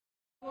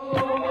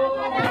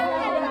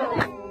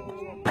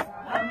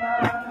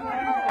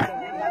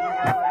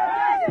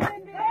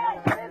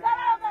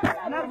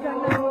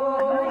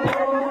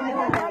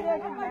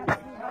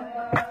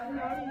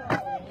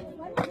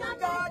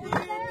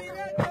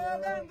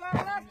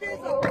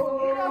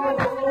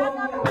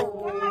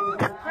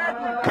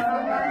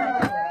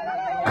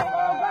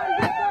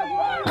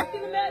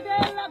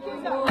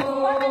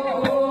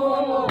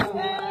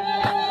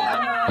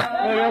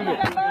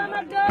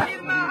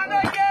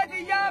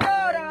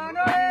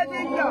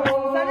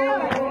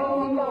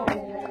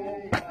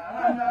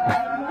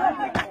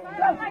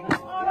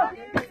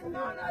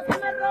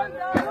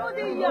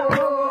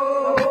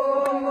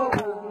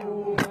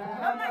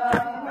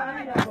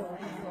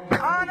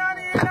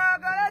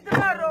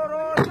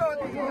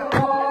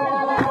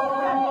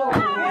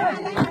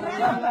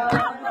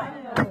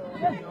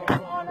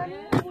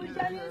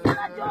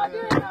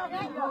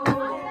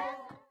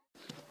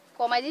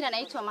majina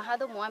naitwa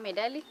Mahadho Mohamed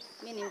Ali.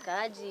 Mimi ni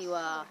mkaaji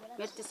wa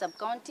Merti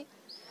subcounty.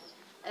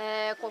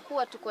 Kwa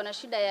kuwa tuko na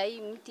shida ya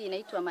hii mti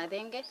inaitwa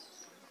Mathenge,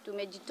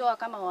 tumejitoa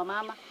kama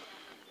wamama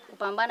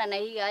kupambana na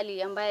hii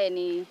hali ambaye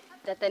ni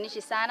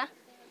tatanishi sana.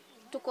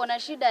 Tuko na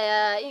shida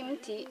ya hii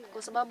mti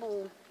kwa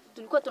sababu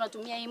tulikuwa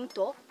tunatumia hii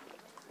mto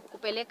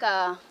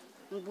kupeleka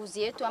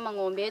mbuzi yetu ama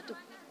ng'ombe yetu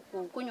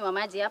kunywa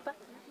maji hapa.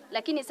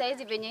 Lakini saa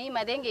hizi venye hii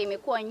Mathenge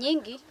imekuwa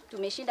nyingi,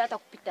 tumeshinda hata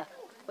kupita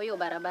kwa hiyo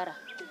barabara.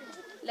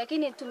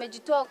 Lakini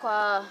tumejitoa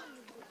kwa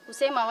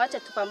kusema wacha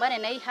tupambane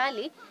na hii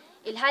hali,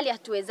 ilhali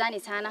hatuwezani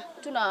sana.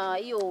 Tuna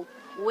hiyo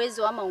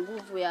uwezo ama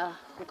nguvu ya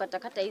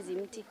kukatakata hizi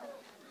mti.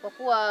 Kwa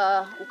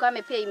kuwa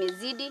ukame pia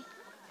imezidi.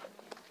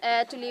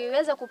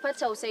 Tuliweza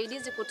kupata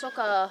usaidizi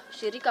kutoka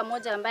shirika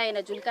moja ambaye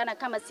inajulikana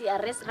kama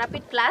CRS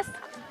RAPID Plus,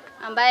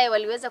 ambaye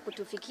waliweza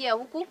kutufikia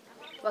huku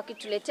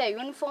wakituletea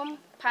uniform,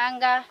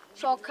 panga,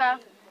 choka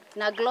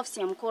na gloves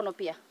ya mkono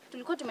pia.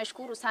 Tulikuwa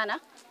tumeshukuru sana.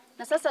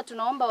 Na sasa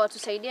tunaomba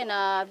watusaidie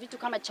na vitu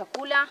kama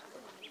chakula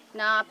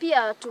na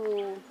pia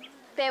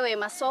tupewe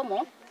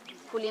masomo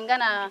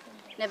kulingana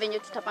na venye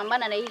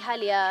tutapambana na hii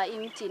hali ya hii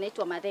mti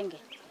inaitwa Mathenge.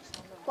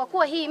 Kwa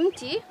kuwa hii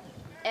mti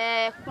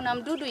kuna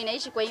mdudu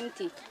inaishi kwa hii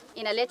mti,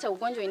 inaleta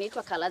ugonjwa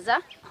inaitwa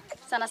kalaza.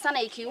 Sana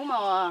sana ikiuma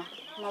wa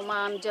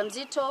mama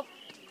mjamzito,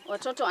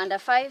 watoto under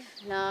 5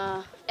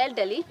 na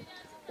elderly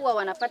huwa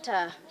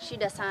wanapata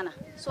shida sana.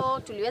 So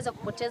tuliweza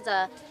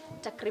kupoteza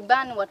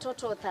takriban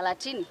watoto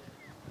 30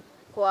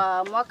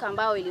 kwa mwaka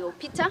ambao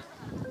iliyopita.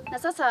 Na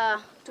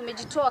sasa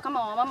tumejitoa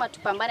kama wamama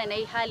tupambane na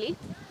hii hali,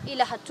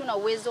 ila hatuna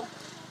uwezo.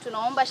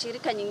 Tunaomba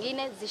shirika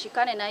nyingine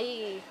zishikane na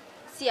hii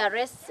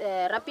CRS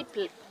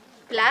RAPID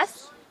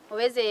Plus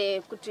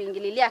waweze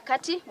kutuingililia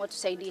kati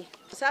watusaidie.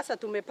 Sasa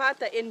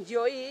tumepata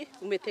NGO hii,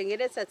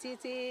 umetengeneza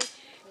sisi,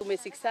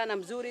 tumesikizana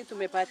mzuri,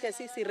 tumepatia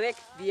sisi rek,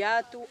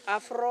 viatu,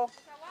 afro,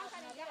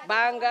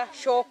 banga,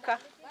 shoka.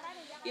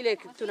 Ile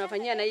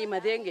tunafanyia na hii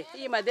Mathenge.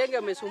 Hii Mathenge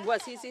umesumbua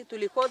sisi,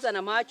 tulikosa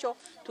na macho,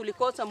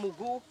 tulikosa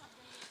mguu,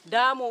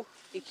 damu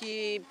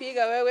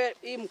ikipiga wewe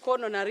hii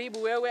mkono na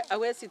ribu wewe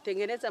hawezi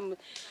tengeneza,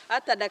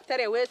 hata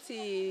daktari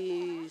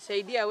hawezi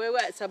saidia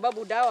wewe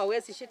sababu dawa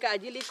hawezi shika,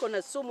 ajili iko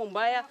na sumu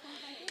mbaya,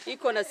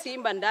 iko na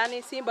simba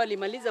ndani. Simba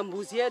limaliza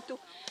mbuzi yetu,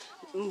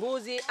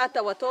 mbuzi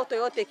hata watoto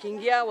yote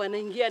kiingia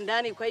wanaingia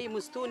ndani kwa hii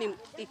msituni.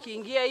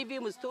 Ikiingia hivi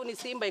msituni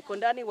simba iko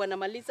ndani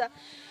wanamaliza.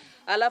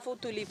 Alafu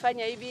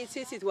tulifanya hivi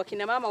sisi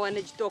wakina mama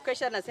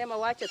wanajitokesha, nasema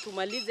wacha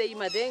tumalize hii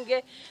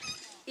Mathenge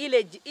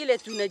ile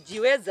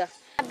tunajiweza.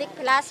 Big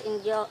Plus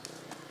ndio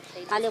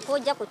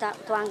alikuja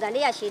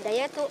tuangalia shida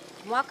yetu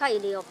mwaka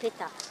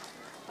iliyopita.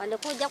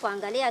 Walikuja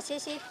kuangalia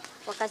sisi,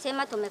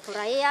 wakasema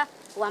tumefurahia,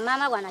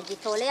 wamama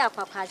wanajitolea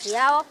kwa kazi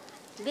yao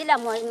bila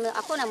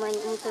hakuna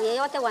mtu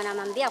yeyote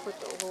wanamwambia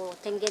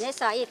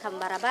kutengeneza hii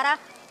barabara.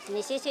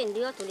 Ni sisi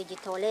ndio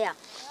tulijitolea.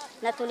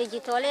 Na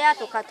tulijitolea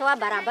tukatoa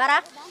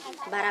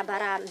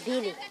barabara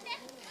mbili,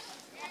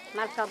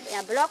 malka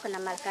ya block na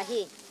malka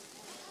hii.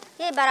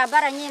 Hii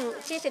barabara nyingi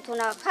sisi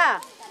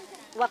tunakaa,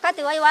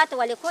 wakati watu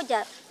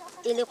walikuja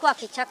ilikuwa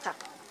kichaka,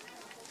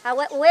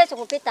 huwezi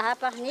kupita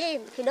hapa, ni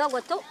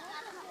kidogo tu.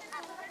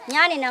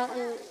 Nyani na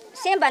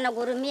simba na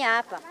gurumia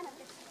hapa,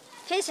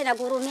 fisi na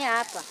gurumia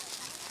hapa,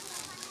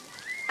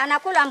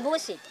 anakula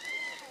mbuzi,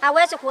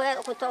 hawezi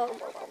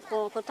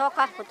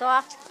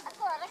kutoa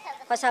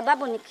kwa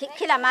sababu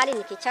kila mali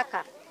ni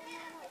kichaka.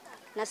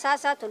 Na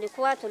sasa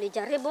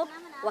tulijaribu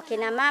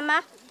wakina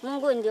mama,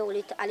 Mungu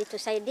ndio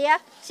alitusaidia.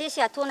 Sisi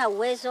hatuna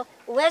uwezo,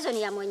 uwezo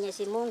ni ya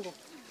Mwenyezi Mungu.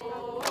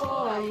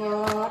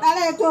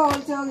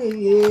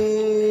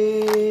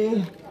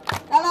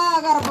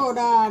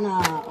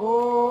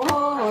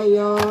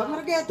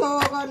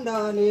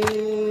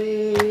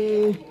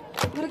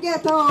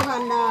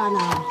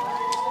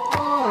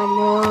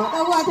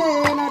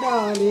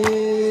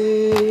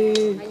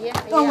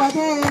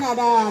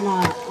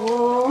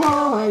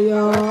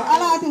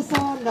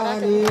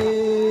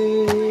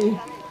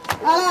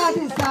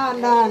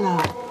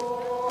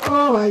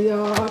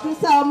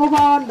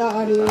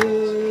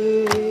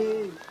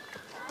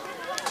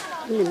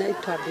 Mimi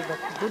naitwa Biba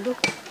Kubudu.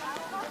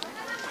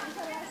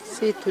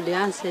 Si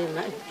tulianza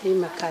hii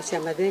makasi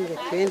ya Mathenge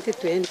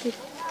 2020.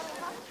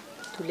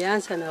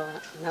 Tulianza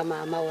na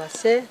mama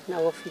wase na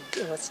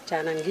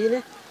wasichana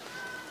wengine.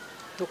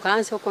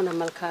 Tukaanza huko na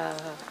malka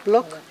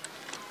block.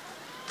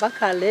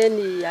 Baka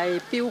leni ya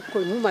EP huko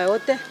nyuma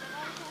yote.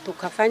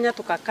 Tukafanya,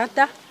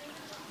 tukakata.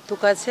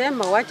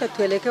 Tukasema wacha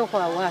tuelekee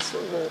kwa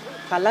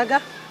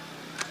Palaga.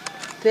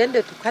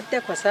 Tuende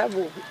tukate kwa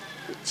sababu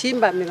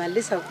chimba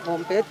amemaliza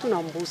ng'ombe yetu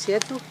na mbuzi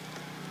yetu.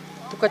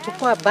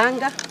 Tukachukua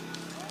banga,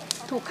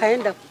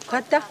 tukaenda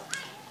kukata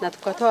na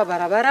tukatoa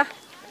barabara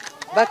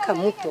baka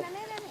mto.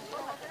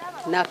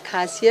 Na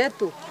kazi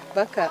yetu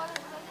baka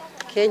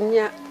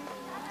Kenya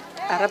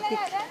Arabic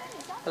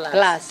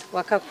Plus.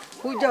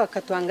 Wakakuja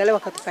wakatuangalia,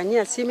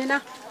 wakatufanyia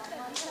semina,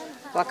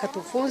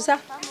 wakatufunza,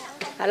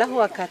 alafu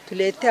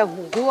wakatuletea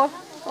nguo,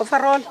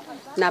 overall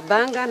na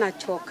banga na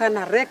choka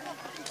na rek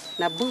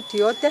na buti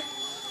yote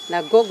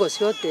na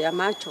gogos yote ya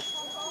macho.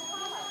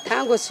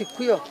 tangu siku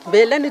hiyo.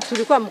 Mbeleni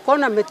tulikuwa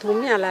mkono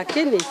ametumia,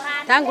 lakini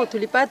tangu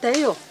tulipata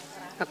hiyo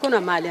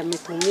hakuna mali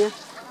ametumia.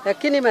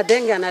 Lakini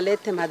Mathenge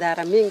analeta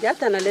madhara mingi,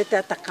 hata analeta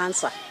hata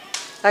kansa.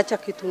 Acha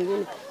kitu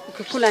kingine.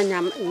 Ukikula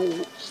nyama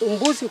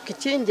mbuzi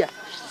ukichinja,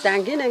 saa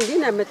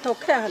nyingine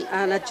ametokea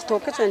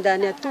anajitokeza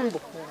ndani ya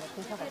tumbo.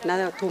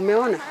 Na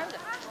tumeona.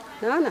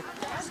 Naona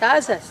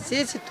sasa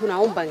sisi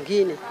tunaomba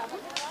ngine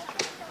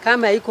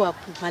kama iko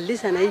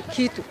kumaliza na hii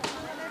kitu,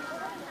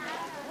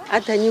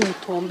 hata nyinyi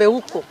mtuombe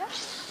huko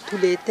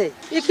tulete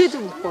hii kitu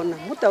mkono,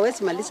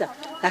 mtawezi maliza,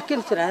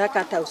 lakini tunataka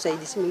hata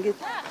usaidizi mwingine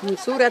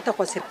mzuri hata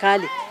kwa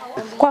serikali.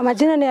 Kwa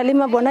majina ni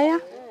Alima Bonaya.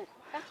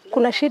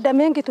 Kuna shida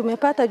mengi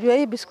tumepata juu ya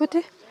hii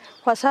biskuti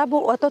kwa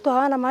sababu watoto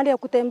hawana mahali ya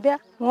kutembea,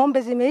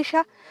 ng'ombe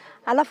zimeisha,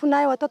 alafu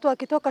naye watoto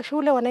wakitoka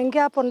shule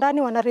wanaingia hapo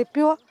ndani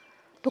wanarepiwa.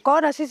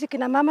 Tukaona sisi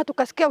kina mama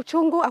tukasikia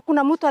uchungu,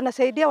 hakuna mtu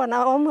anasaidia,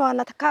 wanaume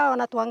wanatakaa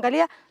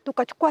wanatuangalia,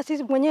 tukachukua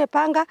sisi mwenyewe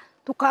panga,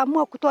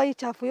 tukaamua kutoa hii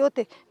chafu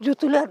yote. Juu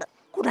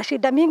kuna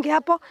shida mingi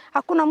hapo,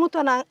 hakuna mtu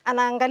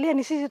anaangalia,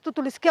 ni sisi tu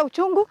tulisikia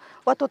uchungu,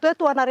 watoto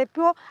wetu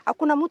wanarepiwa,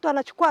 hakuna mtu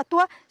anachukua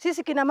hatua.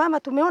 Sisi kina mama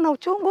tumeona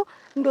uchungu,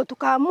 ndio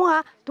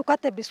tukaamua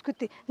tukate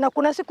biskuti. Na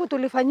kuna siku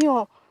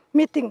tulifanyia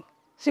meeting,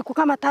 siku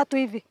kama 3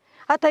 hivi.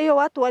 Hata hiyo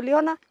watu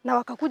waliona na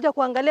wakakuja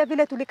kuangalia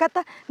vile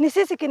tulikata. Ni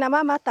sisi kina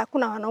mama, hata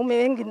hakuna wanaume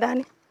wengi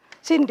ndani.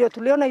 Si ndio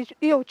tuliona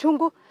hiyo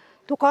uchungu,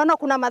 tukaona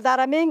kuna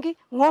madhara mengi,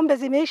 ng'ombe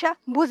zimeisha,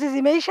 mbuzi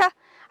zimeisha.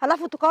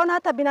 Alafu tukaona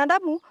hata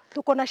binadamu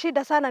tuko na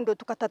shida sana, ndio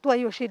tukatatua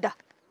hiyo shida.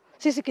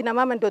 Sisi kina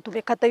mama ndio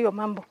tumekata hiyo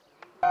mambo.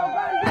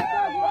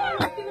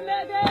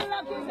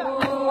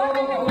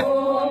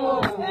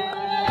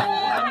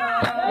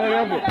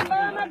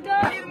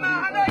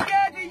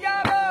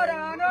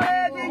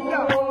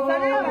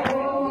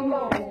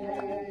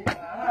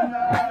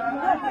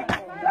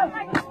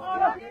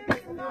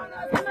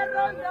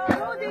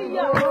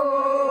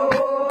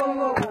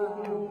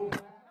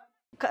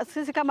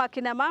 Sisi kama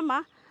kina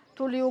mama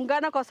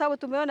tuliungana kwa sababu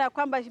tumeona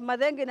kwamba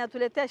Mathenge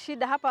inatuletea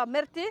shida hapa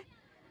Merti.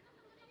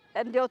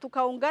 Ndio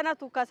tukaungana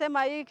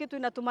tukasema hii kitu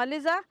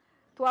inatumaliza,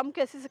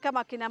 tuamke sisi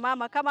kama kina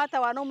mama. Kama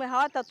hata wanaume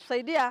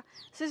hawatatusaidia,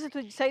 sisi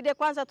tujisaidie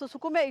kwanza,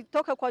 tusukume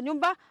itoke kwa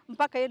nyumba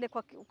mpaka iende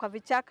kwa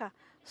vichaka.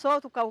 So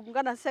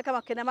tukaungana sisi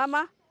kama kina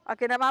mama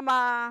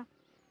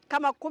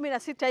kama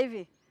 16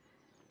 hivi,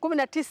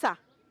 19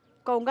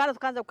 tukaungana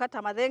tukaanza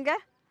kukata Mathenge.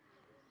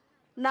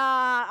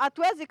 Na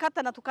hatuwezi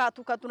kata na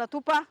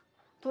tunatupa.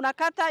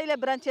 Tunakata ile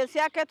branches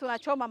yake,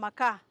 tunachoma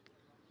makaa.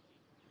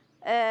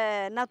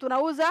 Na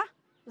tunauza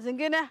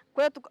zingine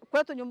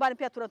kwetu nyumbani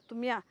pia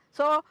tunatumia.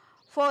 So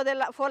for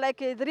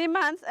like 3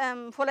 months,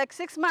 for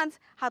like 6 months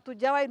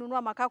hatujawahi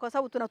nunua makaa kwa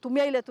sababu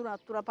tunatumia ile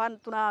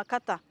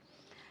tunakata.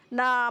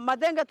 Na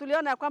Mathenge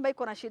tuliona kwamba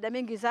iko na shida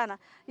mingi sana.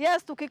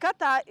 Yes,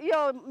 tukikata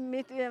hiyo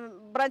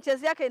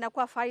branches yake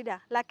inakuwa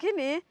faida,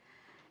 lakini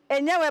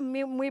enyewe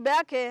mwiba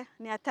yake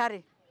ni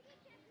hatari.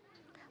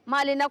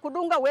 Mali na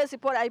kudunga wezi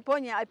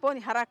haiponi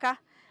haraka.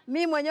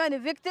 Mimi mwenyewe ni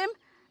victim.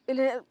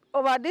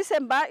 Over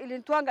December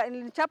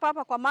ilinichapa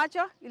hapa kwa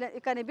macho,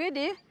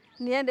 ikanibidi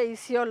niende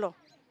Isiolo.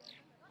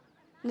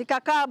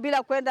 Nikakaa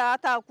bila kwenda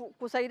hata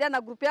kusaidia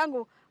na group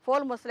yangu for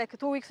almost like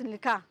 2 weeks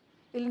nilikaa.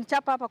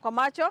 Ilinichapa hapa kwa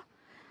macho.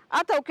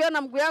 Hata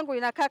ukiona mguu yangu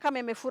inakaa kama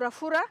imefura.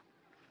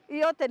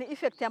 Hiyo yote ni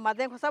effect ya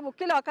Mathenge kwa sababu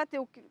kila wakati,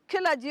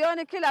 kila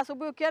jioni, kila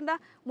asubuhi ukienda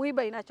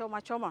mwiba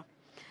inachoma.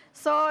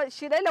 So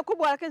shida ile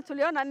kubwa lakini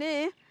tuliona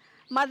ni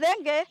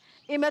Mathenge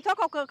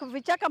imetoka kwa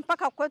vichaka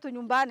mpaka kwetu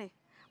nyumbani.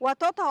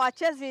 Watoto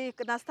hawachezi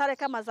na stare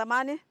kama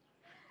zamani.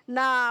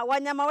 Na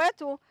wanyama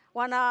wetu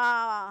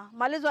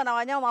wanamalizwa na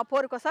wanyama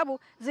mapori kwa sababu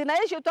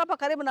zinaishi tu hapa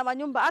karibu na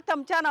manyumba. Hata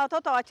mchana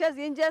watoto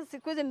hawachezi nje,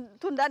 siku hizi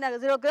tu ndani ya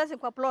zero grazing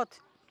kwa plot.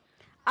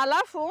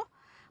 Alafu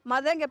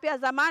Mathenge pia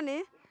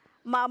zamani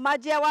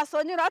maji ya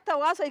Wasonyiro, hata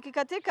Waso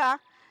ikikatika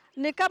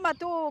ni kama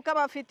tu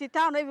kama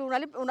 55 hivi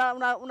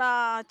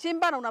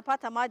unachimba na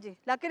unapata maji.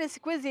 Lakini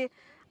siku hizi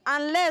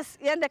unless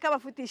iende kama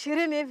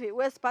 20 hivi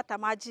huwezi pata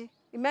maji.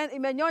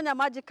 Imenyonya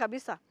maji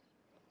kabisa.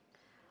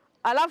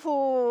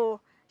 Alafu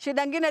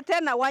shida nyingine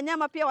tena,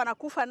 wanyama pia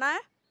wanakufa naye.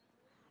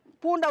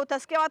 Punda,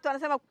 utasikia watu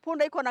wanasema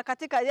punda iko na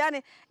katika,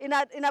 yani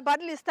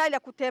inabadili style ya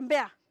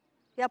kutembea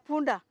ya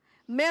punda.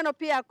 Meno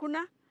pia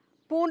hakuna.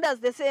 Punda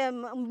the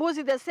same,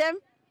 mbuzi the same.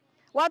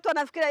 Watu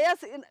wanafikiria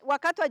yes,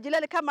 wakati wa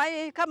jileli kama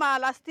hii, kama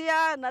last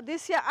year na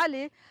this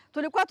year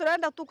tulikuwa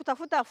tunaenda tu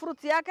kutafuta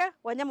fruit yake,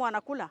 wanyama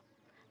wanakula.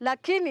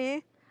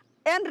 Lakini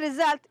end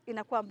result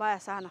inakuwa mbaya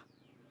sana.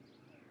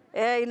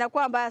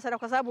 Inakuwa mbaya sana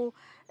kwa sababu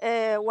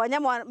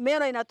wanyama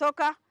meno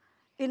inatoka,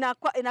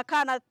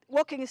 inakaa na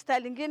walking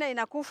style nyingine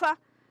inakufa.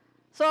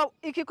 So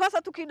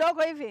ikikosa tu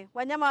kidogo hivi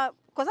wanyama,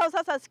 kwa sababu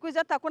sasa siku hizi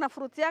hata hakuna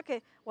fruit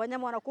yake,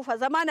 wanyama wanakufa.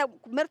 Zamani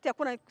Merti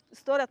hakuna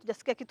story,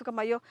 hatujasikia kitu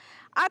kama hiyo.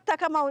 Hata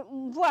kama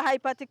mvua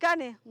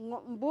haipatikani,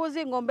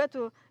 mbuzi, ng'ombe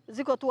tu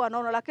ziko tu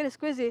wanono, lakini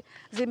siku hizi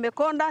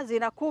zimekonda,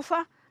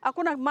 zinakufa.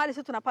 Hakuna mali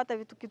sisi tunapata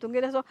kitu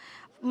kingine. So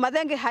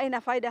Mathenge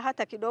haina faida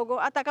hata kidogo.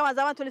 Hata kama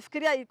zamani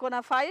tulifikiria iko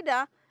na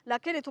faida,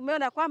 lakini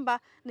tumeona kwamba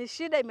ni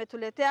shida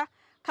imetuletea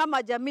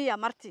kama jamii ya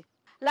Merti.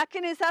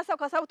 lakini sasa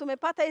kwa sababu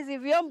tumepata hizi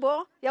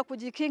vyombo ya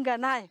kujikinga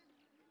naye,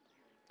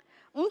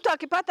 mtu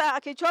akipata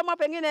akichoma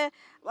pengine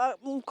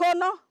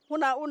mkono,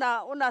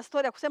 una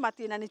story ya kusema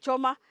ati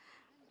inanichoma.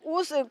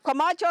 Kwa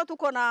macho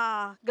tuko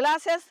na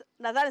glasses,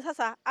 nadhani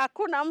sasa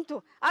hakuna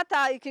mtu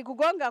hata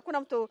ikikugonga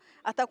hakuna mtu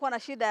atakuwa na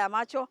shida ya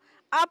macho.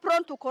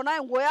 Apron tuko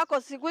nayo, nguo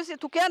yako siku hizi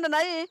tukienda na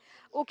hii,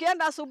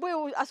 ukienda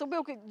asubuhi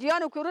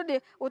jioni ukirudi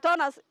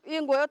utaona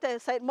hii nguo yote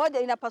side moja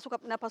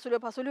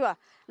inapasuliwa.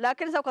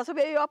 Lakini sasa kwa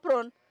sababu hiyo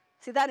apron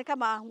sidhani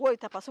kama nguo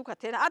itapasuka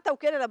tena. Hata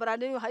ukienda na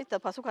brand new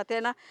haitapasuka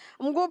tena.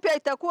 Mguu pia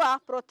itakuwa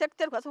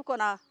protected kwa sababu uko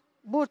na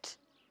boot.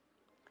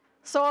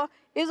 So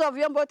hizo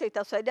vyombo yote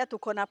itasaidia.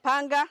 Tuko na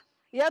panga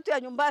yetu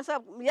ya nyumbani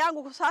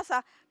yangu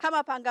sasa,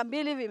 kama panga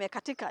 2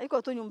 vimekatika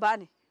iko tu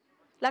nyumbani.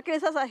 Lakini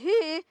sasa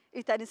hii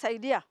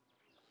itanisaidia.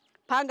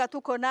 Panga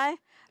tuko naye,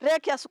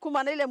 reki ya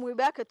sukuma na ile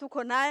muiba yake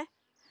tuko naye.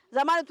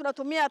 Zamani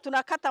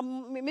tunakata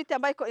miti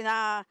ambayo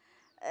ina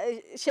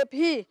shape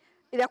hii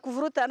ili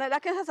kuvuruta,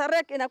 lakini sasa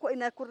reki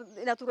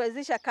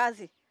inaturahisisha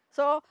kazi.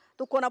 So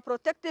tuko na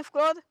protective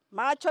cloth,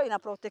 macho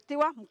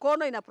inaprotektiwa,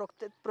 mkono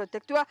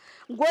inaprotektiwa,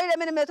 nguo ile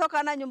mimi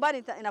nimetoka na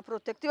nyumbani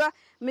inaprotektiwa,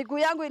 miguu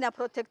yangu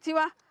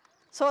inaprotektiwa.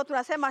 So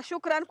tunasema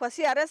shukran kwa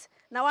CRS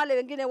na wale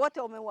wengine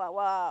wote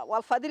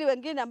wafadhili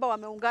wengine ambao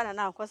wameungana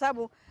nao kwa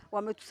sababu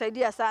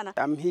wametusaidia sana.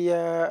 I'm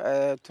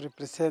here to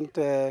represent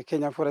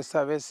Kenya Forest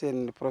Service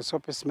in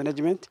Prosopis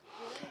management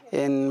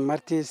in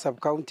Merti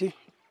subcounty.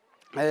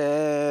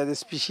 The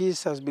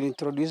species has been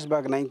introduced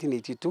back in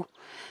 1982.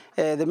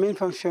 The main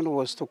function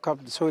was to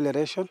curb soil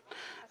erosion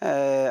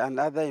and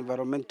other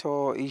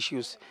environmental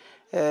issues.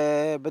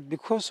 But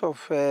because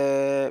of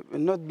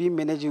not being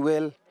managed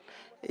well,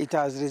 it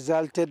has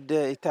resulted,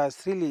 it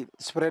has really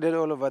spread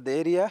all over the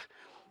area,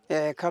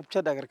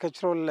 captured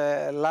agricultural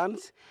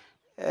lands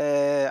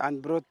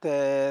and brought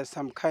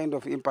some kind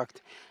of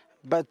impact.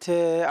 But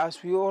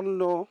as we all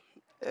know,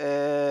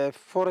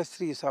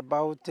 forestry is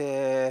about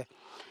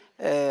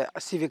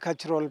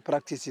silvicultural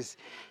practices.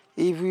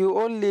 If we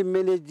only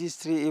manage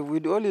this tree, if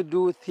we only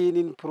do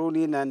thinning,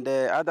 pruning and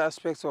other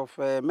aspects of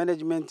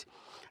management,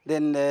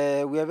 then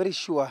we are very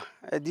sure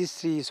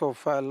this tree is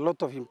of a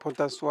lot of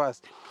importance to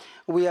us.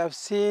 We have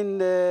seen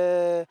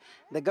the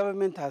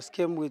government has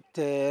come with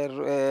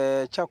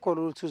Charcoal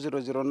Rule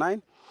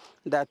 2009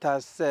 that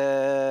has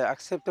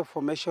accepted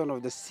formation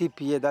of the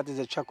CPA, that is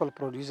the Charcoal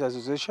Producers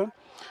Association,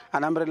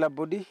 an umbrella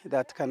body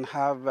that can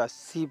have a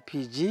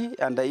CPG,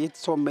 and it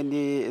so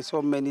many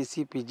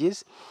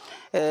CPGs.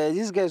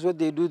 These guys, what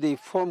they do, they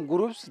form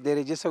groups, they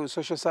register with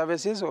social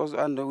services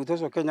and with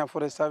also Kenya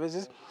Forest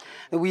Services.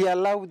 We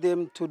allow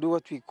them to do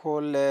what we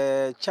call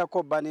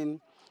charcoal burning.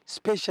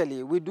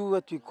 Especially, we do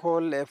what we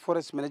call a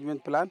forest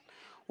management plan,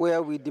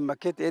 where we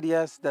demarcate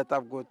areas that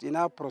have got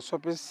enough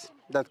prosopis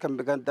that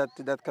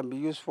can be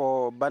used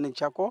for burning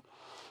charcoal.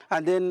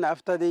 And then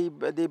after they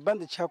burn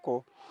the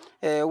charcoal,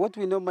 what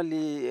we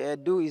normally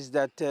do is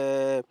that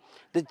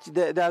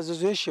the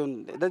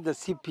association, that's the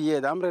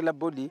CPA, the umbrella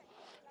body,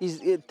 is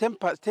 10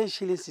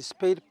 shillings is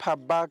paid per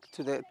bag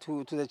to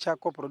the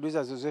Charcoal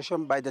Producers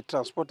Association by the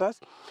transporters,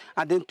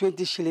 and then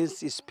 20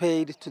 shillings is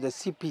paid to the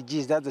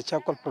CPGs, that's the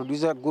charcoal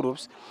producer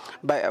groups,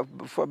 by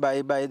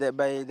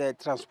the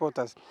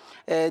transporters.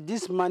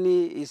 This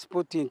money is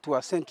put into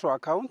a central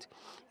account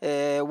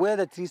where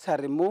the trees are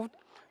removed.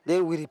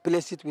 Then we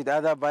replace it with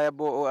other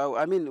viable,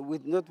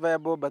 with not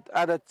viable, but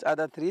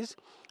other trees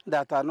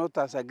that are not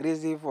as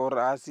aggressive or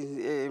as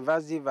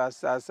invasive as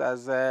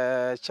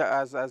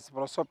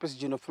Prosopis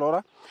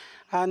Juliflora.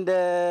 And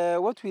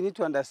what we need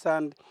to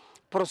understand,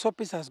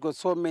 Prosopis has got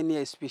so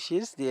many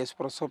species. There's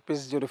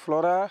Prosopis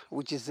Juliflora,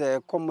 which is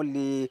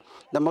commonly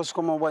the most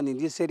common one in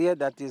this area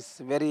that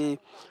is very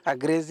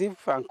aggressive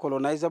and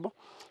colonizable.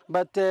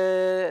 But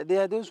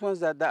there are those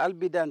ones that the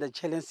albida and the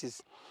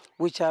chalensis,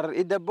 which are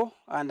edible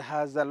and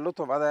has a lot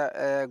of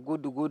other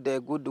good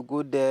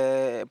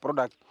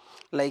products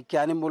like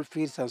animal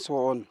feeds and so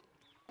on.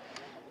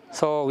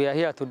 So we are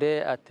here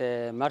today at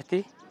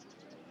Merti,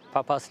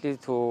 purposely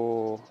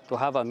to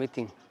have a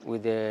meeting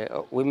with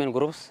the women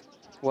groups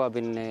who have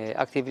been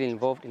actively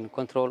involved in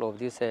control of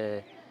this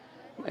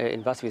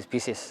invasive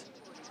species.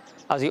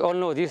 As you all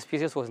know, this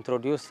species was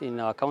introduced in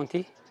our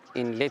county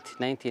in late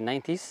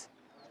 1990s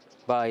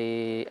by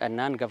a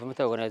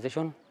non-governmental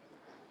organization.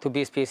 To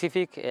be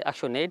specific,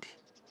 Action Aid.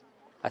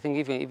 I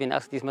think even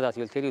ask these matters,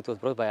 will tell you it was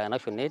brought by an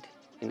Action Aid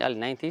in the early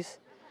 90s.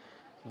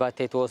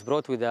 But it was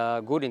brought with a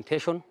good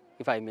intention,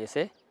 if I may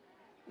say.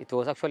 It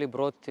was actually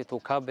brought to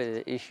curb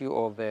the issue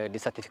of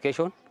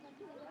desertification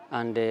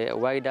and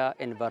wider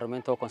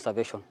environmental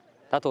conservation.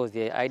 That was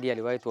the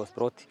ideal why it was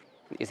brought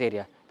to this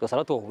area. There was a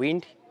lot of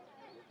wind,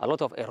 a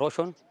lot of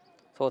erosion,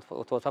 so it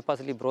was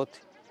purposely brought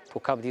to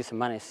curb this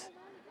menace,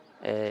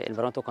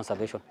 environmental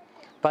conservation.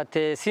 But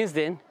since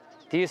then,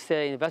 this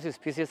invasive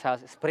species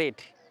has spread.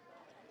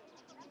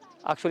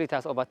 Actually, it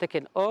has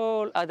overtaken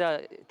all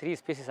other tree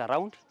species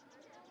around.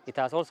 It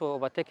has also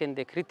overtaken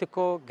the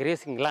critical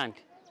grazing land.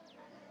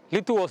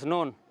 Little was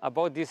known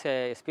about this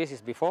species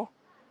before,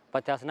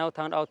 but it has now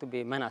turned out to be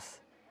a menace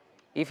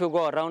If you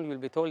go around, you'll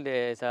be told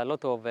there's a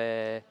lot of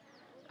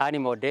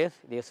animal death.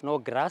 There's no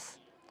grass.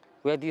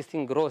 Where this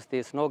thing grows,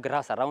 there's no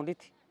grass around it.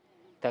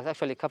 It has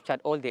actually captured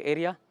all the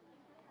area.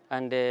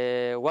 And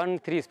one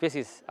tree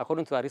species,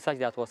 according to a research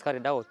that was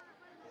carried out,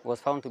 was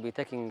found to be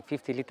taking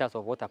 50 liters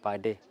of water per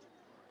day.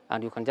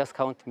 And you can just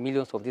count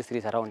millions of these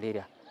trees around the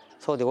area.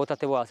 So the water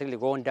table has really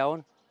gone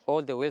down.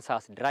 All the wells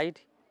has dried.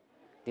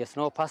 There's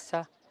no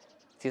pasture.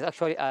 It is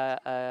actually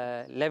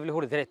a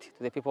livelihood threat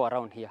to the people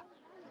around here.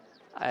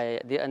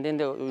 And then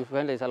we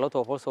find there's a lot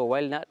of also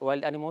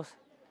wild animals.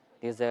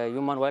 There's a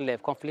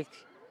human-wildlife conflict.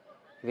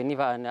 Even if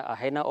a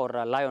hyena or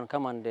a lion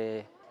come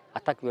and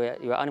attack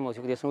your animals,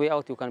 there's no way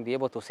out you can be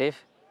able to save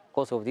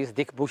because of these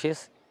thick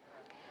bushes.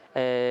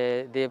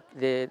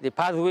 The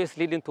pathways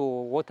leading to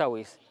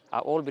waterways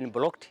are all been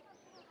blocked.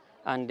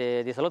 And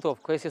there's a lot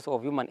of cases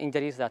of human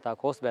injuries that are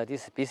caused by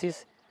these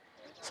species.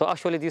 So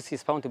actually this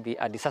is found to be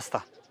a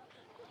disaster.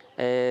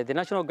 The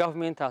national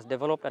government has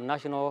developed a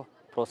national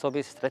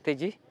Prosopis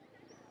strategy.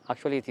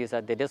 Actually, it is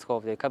at the desk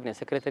of the Cabinet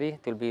Secretary.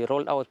 It will be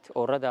rolled out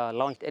or rather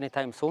launched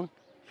anytime soon.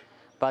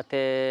 But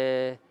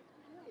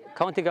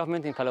county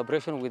government in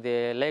collaboration with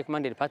the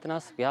like-minded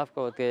partners, we have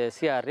got the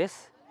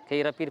CRS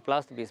RAPID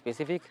Plus to be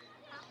specific,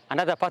 and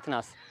other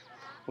partners.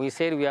 We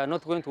said we are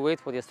not going to wait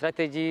for the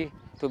strategy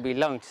to be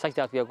launched such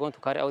that we are going to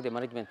carry out the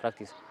management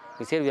practice.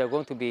 We said we are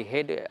going to be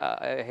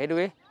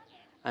headway,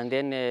 and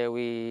then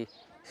we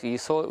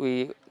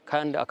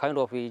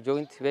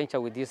joint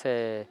venture with these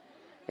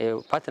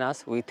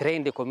partners. We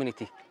train the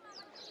community.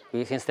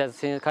 We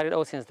carried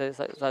out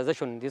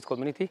sensitization in this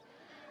community,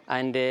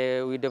 and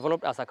we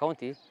developed as a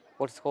county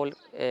what's called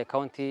a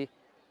county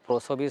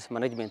Prosopis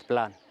management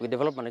plan. We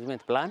developed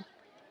management plan.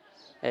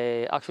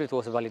 Actually, it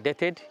was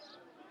validated.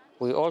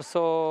 We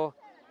also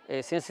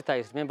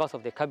sensitized members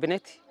of the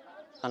cabinet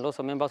and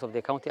also members of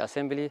the county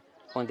assembly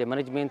on the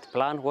management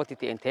plan, what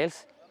it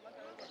entails,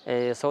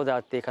 so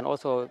that they can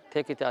also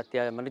take it at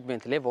their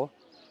management level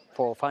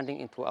for funding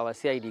into our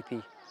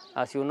CIDP.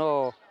 As you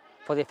know,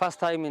 for the first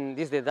time in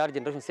this the third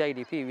generation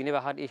CIDP, we never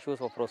had issues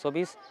of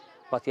Prosopis,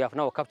 but we have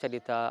now captured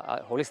it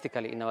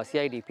holistically in our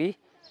CIDP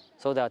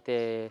so that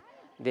the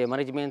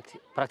management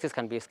practice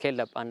can be scaled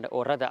up and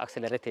or rather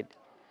accelerated.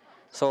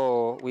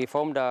 So we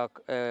formed a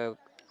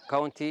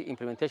county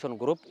implementation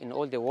group in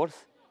all the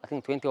wards, I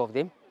think 20 of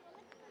them.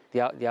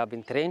 They have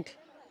been trained,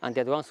 and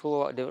they're the ones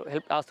who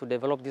helped us to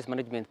develop this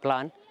management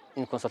plan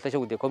in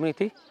consultation with the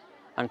community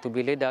and to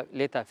be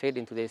later fed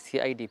into the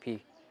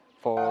CIDP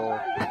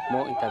for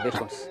more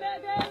interventions.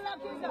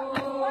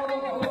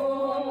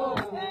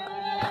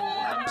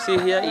 See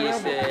here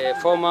is the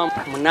former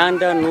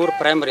Munanda Nur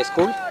Primary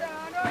School.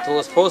 It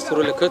was forced to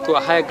relocate to a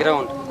higher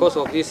ground because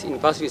of this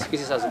invasive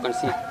species, as you can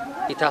see.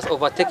 It has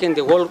overtaken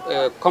the whole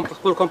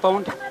school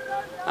compound,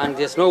 and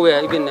there's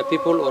nowhere even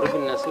people or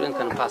even a student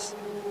can pass.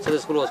 So the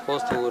school was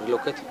forced to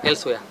relocate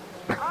elsewhere.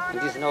 And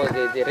this is now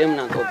the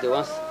remnant of the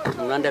once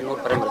Munanda Nur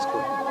Primary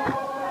School.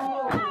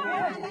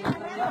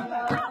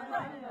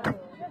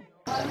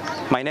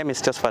 My name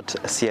is Josephat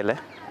Siele.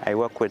 I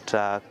work with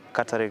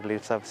Catering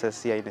Relief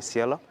Services here in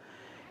Isiolo,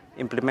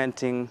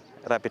 implementing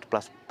RAPID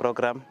Plus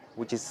program,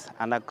 which is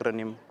an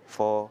acronym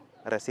for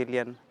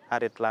Resilient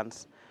Arid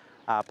Lands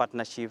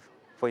Partnership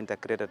for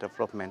Integrated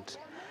Development.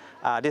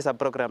 This is a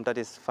program that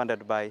is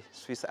funded by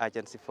Swiss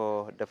Agency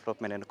for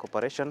Development and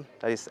Cooperation,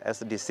 that is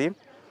SDC,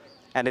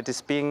 and it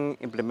is being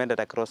implemented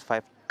across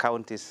 5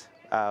 counties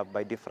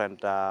by different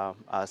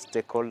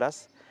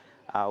stakeholders.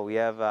 We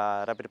have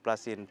RAPID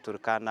Plus in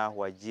Turkana,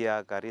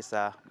 Wajir,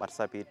 Garissa,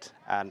 Marsabit,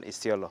 and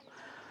Isiolo.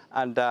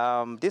 And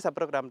this is a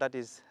program that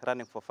is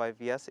running for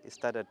 5 years. It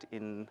started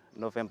in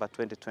November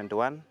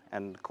 2021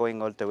 and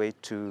going all the way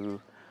to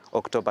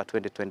October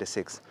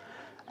 2026.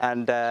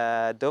 And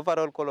the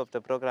overall goal of the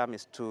program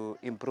is to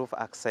improve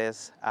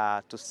access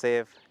to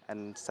safe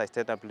and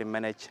sustainably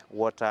manage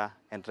water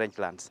and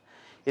rangelands.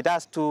 It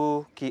has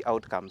 2 key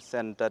outcomes,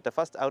 and the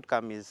first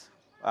outcome is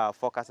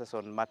focuses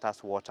on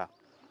matters water.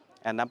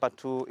 And number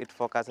 2, it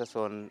focuses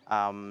on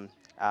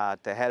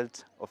the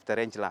health of the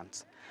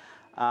rangelands.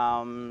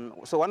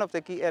 So one of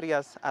the key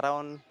areas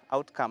around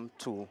outcome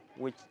 2,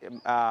 which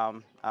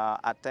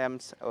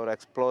attempts or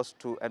explores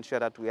to ensure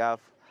that we have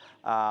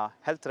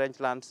health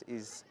rangelands,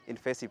 is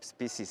invasive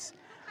species.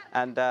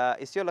 And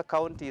Isiolo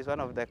County is one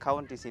of the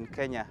counties in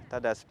Kenya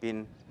that has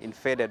been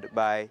invaded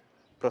by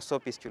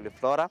Prosopis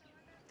Juliflora.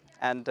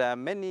 And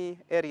many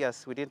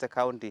areas within the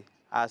county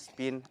has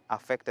been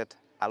affected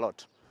a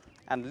lot.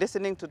 And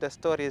listening to the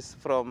stories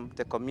from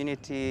the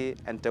community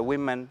and the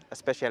women,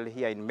 especially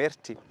here in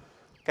Merti,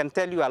 can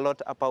tell you a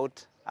lot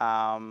about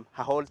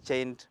a whole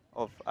chain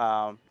of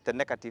the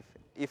negative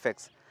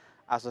effects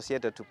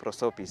associated to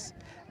Prosopis.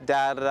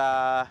 There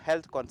are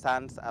health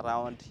concerns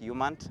around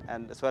humans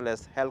and as well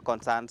as health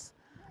concerns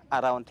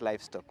around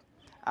livestock.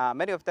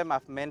 Many of them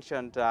have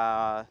mentioned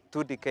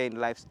tooth decay in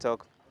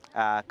livestock,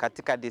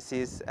 Katika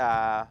disease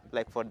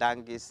like for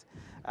donkeys,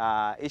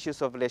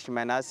 issues of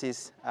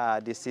leishmaniasis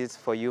disease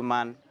for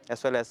human,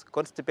 as well as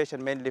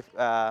constipation mainly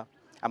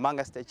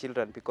amongst the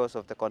children because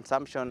of the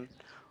consumption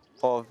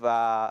of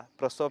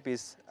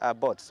Prosopis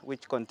boards,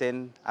 which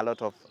contain a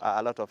lot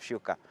of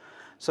sugar.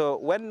 So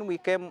when we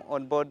came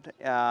on board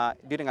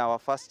during our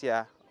first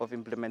year of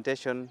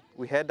implementation,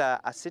 we had a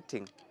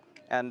sitting,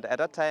 and at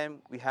that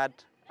time we had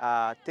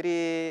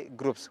 3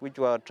 groups which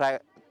were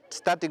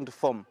starting to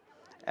form,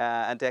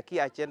 and their key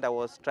agenda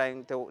was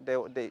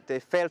they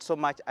felt so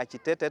much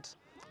agitated,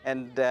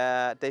 and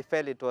they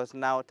felt it was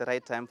now the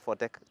right time for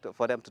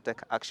them to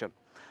take action.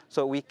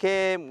 So we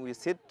came, we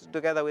sit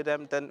together with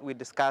them, then we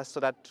discussed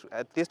so that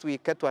at least we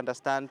get to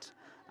understand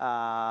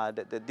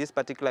these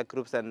particular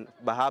groups and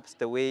perhaps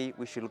the way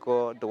we should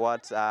go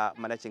towards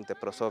managing the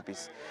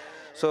Prosopis.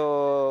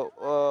 So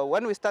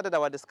when we started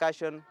our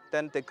discussion,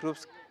 then the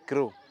groups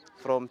grew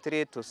from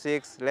 3 to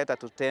 6, later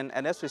to 10,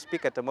 and as we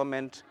speak at the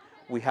moment,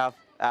 we have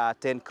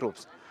 10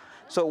 groups.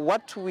 So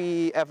what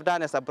we have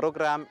done as a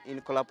program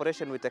in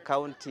collaboration with the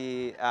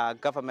county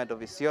government of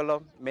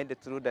Isiolo, mainly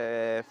through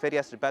the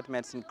various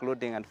departments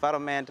including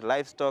environment,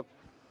 livestock,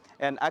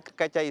 and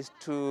agriculture, is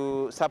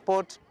to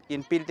support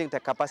in building the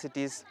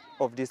capacities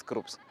of these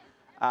groups.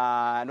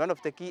 And one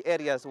of the key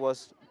areas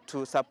was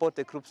to support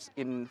the groups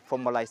in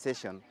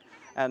formalization.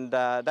 And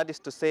that is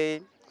to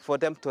say, for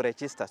them to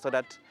register so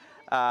that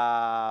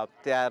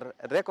they are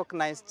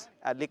recognized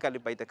legally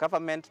by the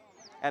government,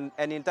 and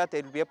in that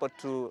they'll be able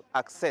to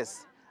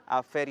access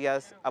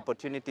various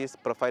opportunities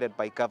provided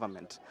by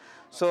government.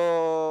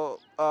 So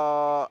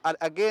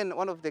again,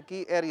 one of the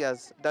key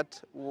areas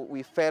that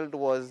we felt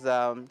was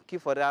key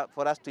for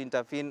us to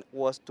intervene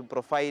was to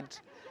provide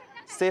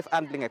safe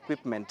handling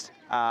equipment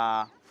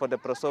for the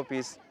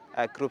Prosopis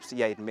groups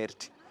here in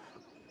Merti.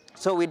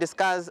 So we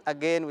discussed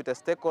again with the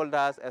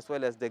stakeholders as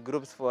well as the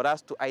groups for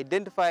us to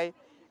identify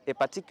a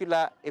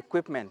particular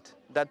equipment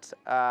that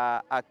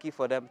are key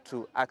for them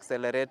to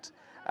accelerate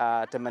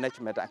the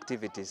management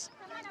activities.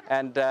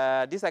 And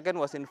this again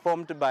was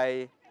informed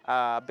by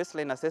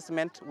baseline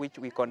assessment which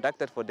we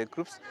conducted for the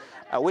groups,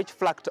 which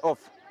flagged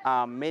off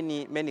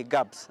many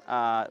gaps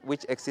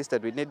which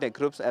existed within the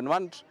groups, and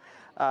one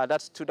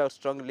that stood out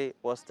strongly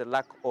was the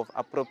lack of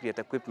appropriate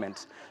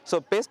equipment.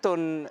 So based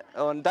on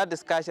that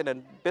discussion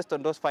and based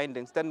on those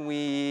findings, then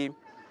we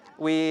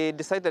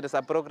decided as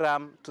a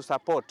program to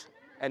support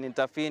and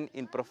intervene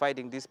in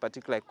providing this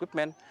particular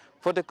equipment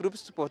for the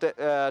groups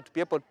to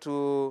be able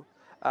to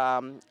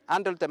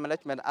handle the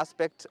management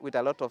aspect with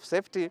a lot of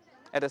safety,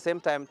 at the same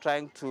time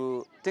trying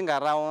to think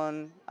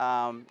around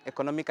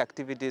economic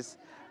activities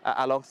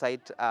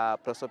alongside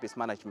Prosopis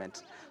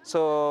management.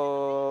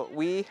 So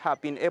we have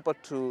been able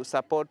to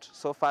support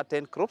so far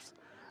 10 groups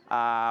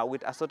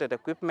with assorted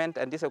equipment,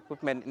 and this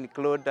equipment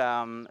include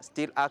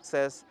steel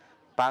axes,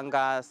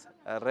 bangers,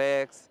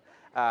 rakes,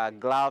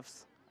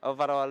 gloves,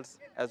 overalls,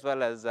 as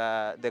well as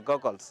the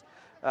goggles.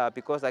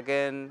 Because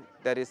again,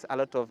 there is a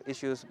lot of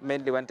issues,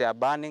 mainly when they are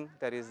burning.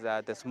 There is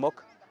the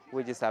smoke,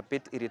 which is a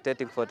bit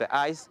irritating for the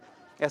eyes,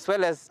 as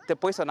well as the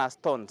poisonous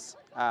stones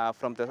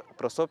from the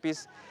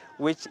Prosopis,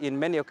 which in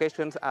many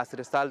occasions has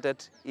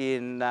resulted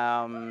in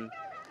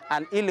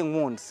healing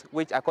wounds,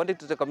 which according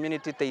to the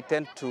community, they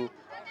tend to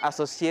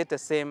associate the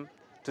same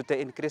to the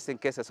increasing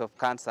cases of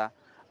cancer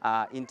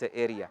in the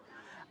area.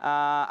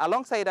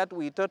 Alongside that,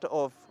 we thought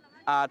of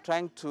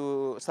trying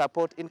to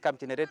support income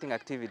generating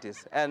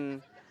activities.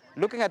 And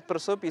looking at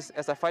Prosopis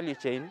as a value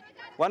chain,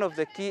 one of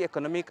the key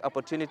economic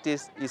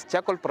opportunities is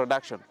charcoal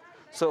production.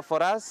 So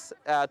for us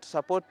to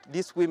support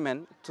these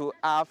women to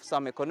have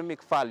some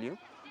economic value,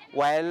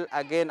 while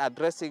again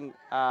addressing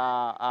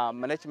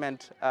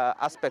management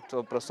aspects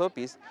of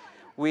Prosopis,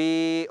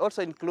 we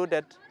also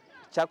included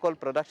charcoal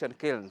production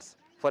kilns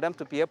for them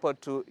to be able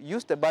to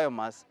use the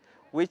biomass,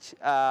 which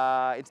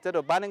instead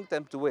of burning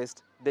them to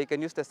waste, they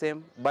can use the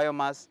same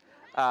biomass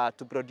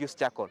to produce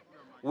charcoal,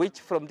 which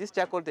from this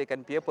charcoal they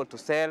can be able to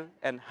sell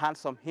and earn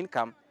some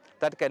income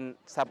that can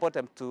support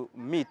them to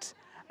meet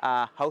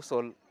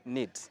household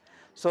needs.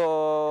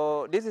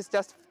 So this is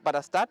just but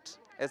a start,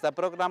 as the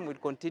program will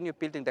continue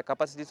building the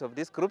capacities of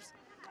these groups,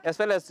 as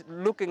well as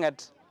looking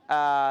at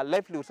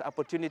livelihood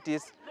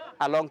opportunities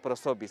along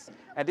Prosopis.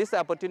 And these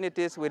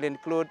opportunities will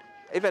include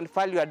even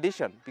value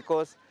addition,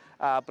 because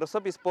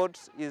Prosopis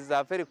pods is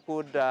a very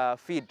good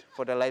feed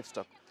for the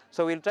livestock.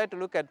 So we'll try to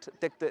look at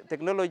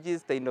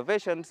technologies, the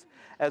innovations,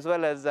 as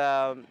well as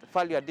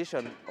value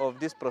addition of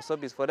these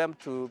Prosopis for them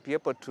to be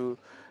able to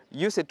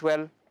use it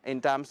well in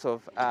terms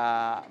of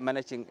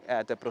managing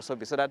the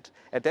Prosopis, so that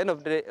at the end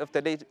of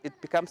the day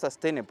it becomes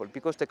sustainable,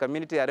 because the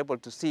community are able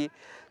to see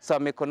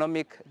some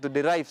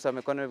derive some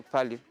economic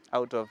value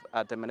out of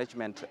the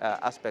management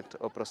aspect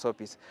of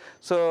Prosopis.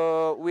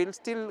 So we'll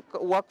still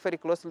work very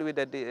closely with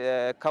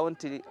the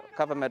county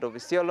government of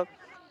Isiolo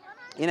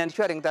in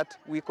ensuring that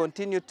we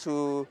continue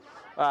to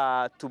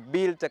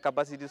build the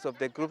capacities of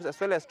the groups, as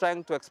well as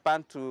trying to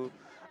expand to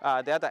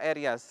the other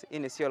areas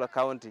in Isiolo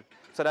County,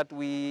 so that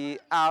we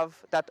have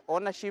that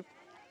ownership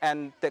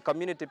and the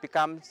community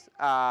becomes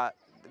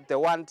the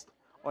ones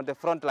on the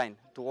front line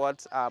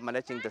towards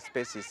managing the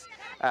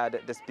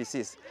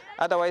species.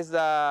 Otherwise, we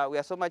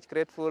are so much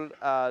grateful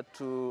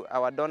to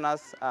our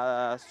donors,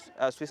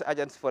 Swiss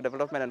Agents for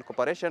Development and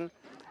Cooperation,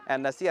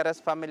 And the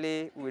CRS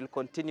family will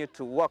continue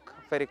to work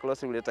very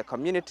closely with the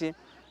community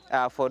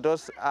for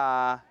those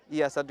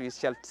years that we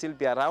shall still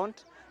be around,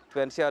 to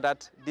ensure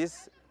that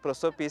this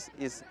Prosopis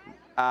is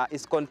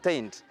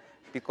contained,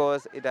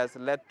 because it has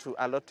led to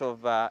a lot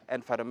of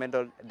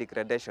environmental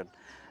degradation.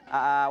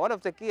 One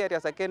of the key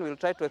areas, again, we'll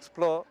try to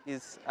explore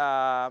is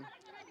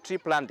tree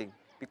planting,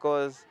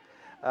 because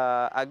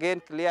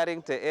again,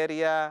 clearing the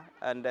area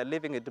and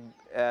leaving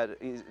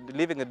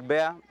it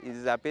bare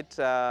is a bit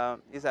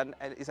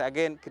is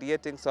again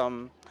creating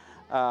some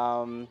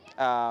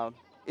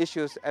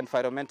issues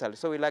environmentally.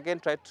 So we'll again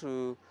try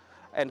to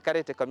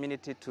encourage the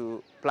community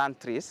to plant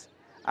trees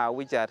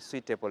which are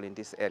suitable in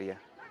this area.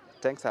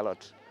 Thanks a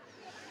lot.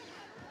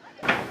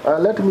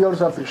 Let me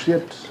also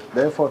appreciate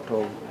the effort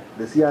of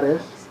the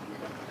CRS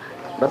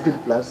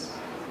Rapid Plus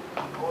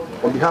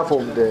on behalf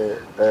of the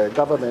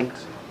government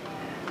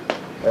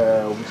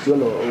of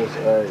Isiolo,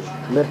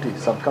 Merti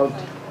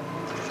subcounty.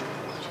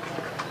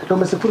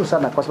 Tumeshukuru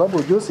sana kwa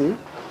sababu juzi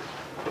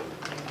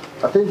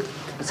I think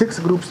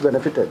 6 groups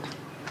benefited.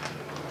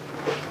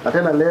 Na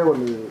tena leo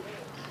ni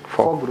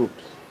 4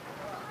 groups.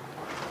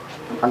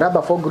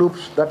 Another 4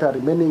 groups that are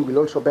remaining will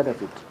also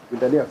benefit in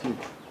the near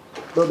future.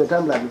 Though the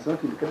timeline is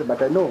not indicated,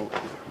 but I know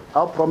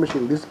how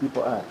promising these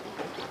people are.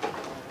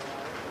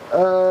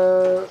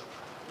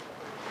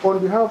 On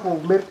behalf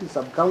of Merti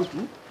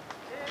subcounty,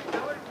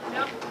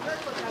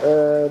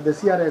 the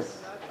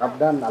CRS have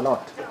done a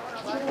lot.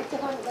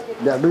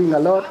 They are doing a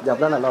lot, they have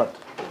done a lot.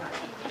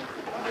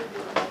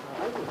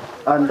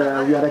 And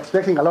we are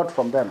expecting a lot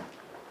from them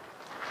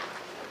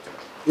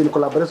in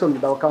collaboration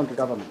with our county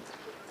government.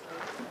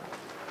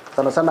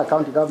 Sana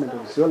county government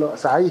of Isiolo,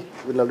 Sahi,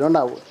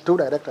 Wilona, 2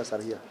 directors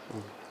are here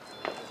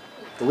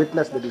to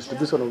witness the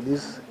distribution of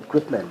these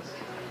equipment.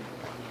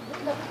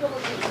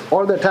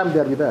 All the time they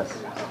are with us.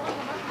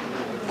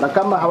 Na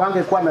kama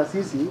hawangekuwa na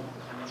sisi,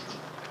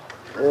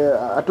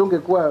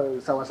 hatungekuwa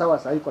sawa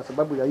sahi kwa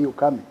sababu ya hii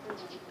ukame.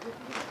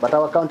 But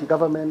our county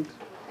government,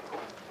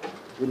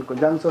 in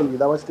conjunction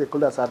with our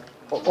stakeholders, are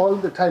all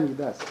the time with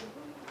us.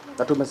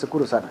 Na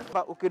tumeshukuru sana.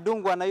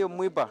 Ukidungwa na hiyo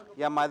mwiba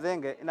ya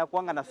Mathenge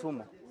inakuanga na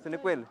sumu, si ni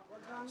kweli?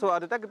 So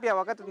hatutaki pia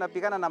wakati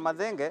tunapigana na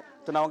Mathenge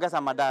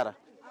tunaongeza madhara.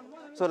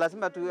 So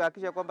lazima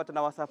tuhakikishe kwamba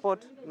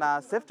tunawasupport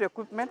na safety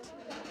equipment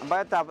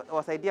ambayo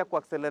itawasaidia ku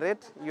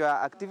accelerate your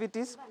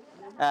activities.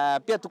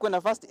 Pia tuko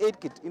na first aid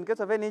kit in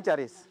case of any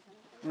injuries.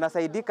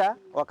 Mnasaidika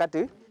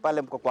wakati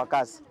pale mko kwa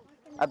kazi.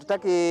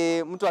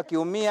 Hatutaki mtu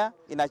akiumia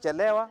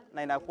inachelewa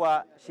na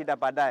inakuwa shida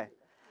baadaye.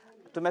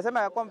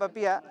 Tumesema ya kwamba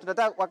pia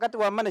tunataka wakati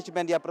wa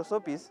management ya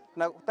Prosopis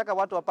tunataka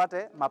watu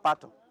wapate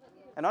mapato.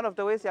 And one of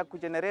the ways ya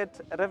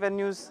kugenerate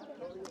revenues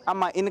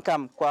ama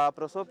income kwa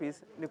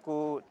Prosopis ni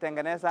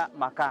kutengeneza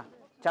makaa,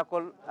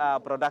 charcoal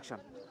production.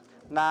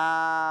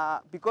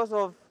 Na because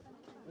of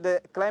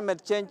the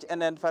climate change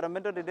and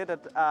environmental related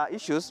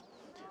issues,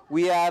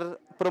 we are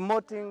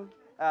promoting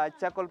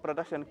charcoal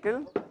production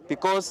kiln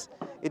because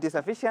it is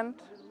efficient,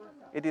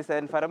 it is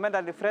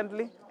environmentally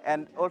friendly,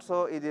 and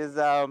also it is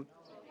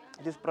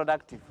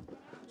productive.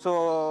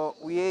 So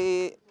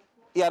we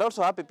are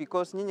also happy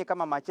because nyinyi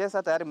kama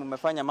Machesa tayari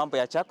mmefanya mambo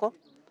ya charcoal,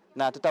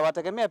 na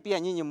tutawategemea pia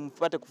nyinyi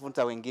mpate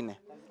kufunza wengine,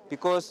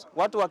 because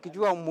watu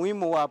wakijua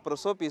umuhimu wa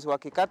Prosopis,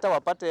 wakikata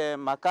wapate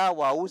makaa,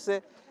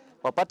 wause,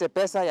 wapate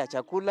pesa ya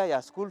chakula,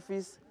 ya school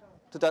fees,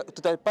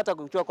 tutapata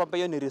kujua kwamba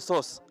hiyo ni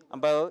resource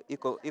ambayo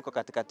iko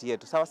katikati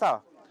yetu. Sawa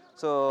sawa?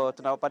 So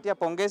tunawapatia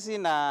pongezi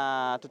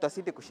na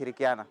tutasidi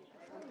kushirikiana.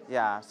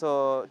 Yeah,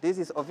 so this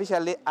is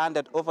officially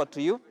handed over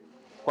to you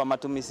kwa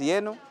matumizi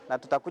yenu, na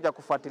tutakuja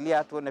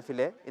kufuatilia tuone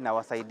vile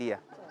inawasaidia.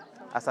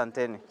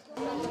 Asanteni.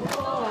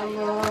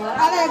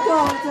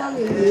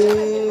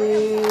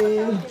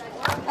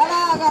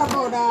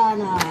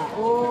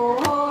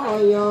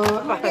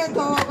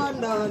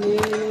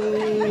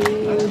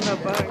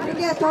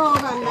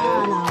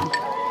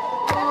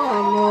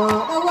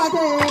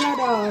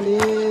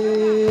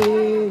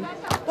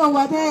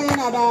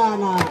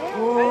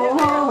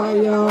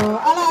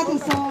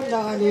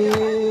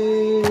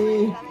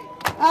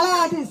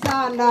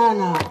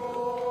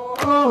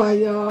 Oh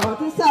yo,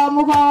 ti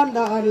siamo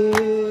condani.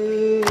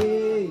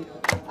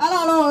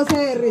 Alla lo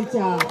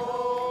serricia.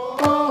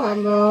 Oh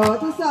no,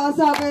 ti sa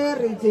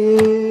saperici.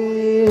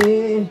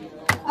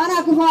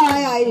 Ana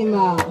kufaya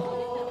ima.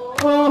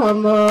 Oh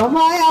no,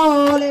 maya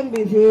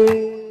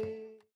olimbifi.